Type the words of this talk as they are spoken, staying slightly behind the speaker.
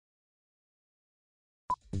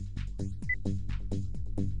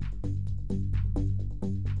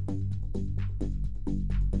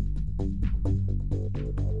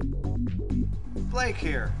Blake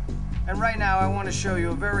here, and right now I want to show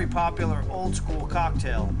you a very popular old school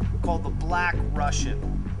cocktail called the Black Russian.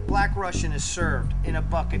 Black Russian is served in a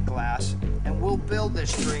bucket glass, and we'll build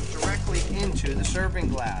this drink directly into the serving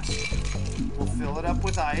glass. We'll fill it up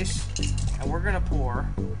with ice, and we're going to pour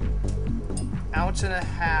 1.5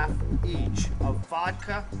 ounces each of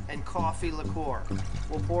vodka and coffee liqueur.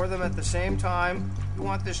 We'll pour them at the same time. You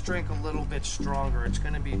want this drink a little bit stronger. It's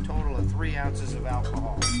going to be a total of 3 ounces of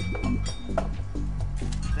alcohol.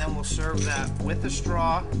 Then we'll serve that with a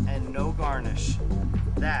straw and no garnish.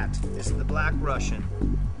 That is the Black Russian.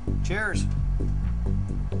 Cheers.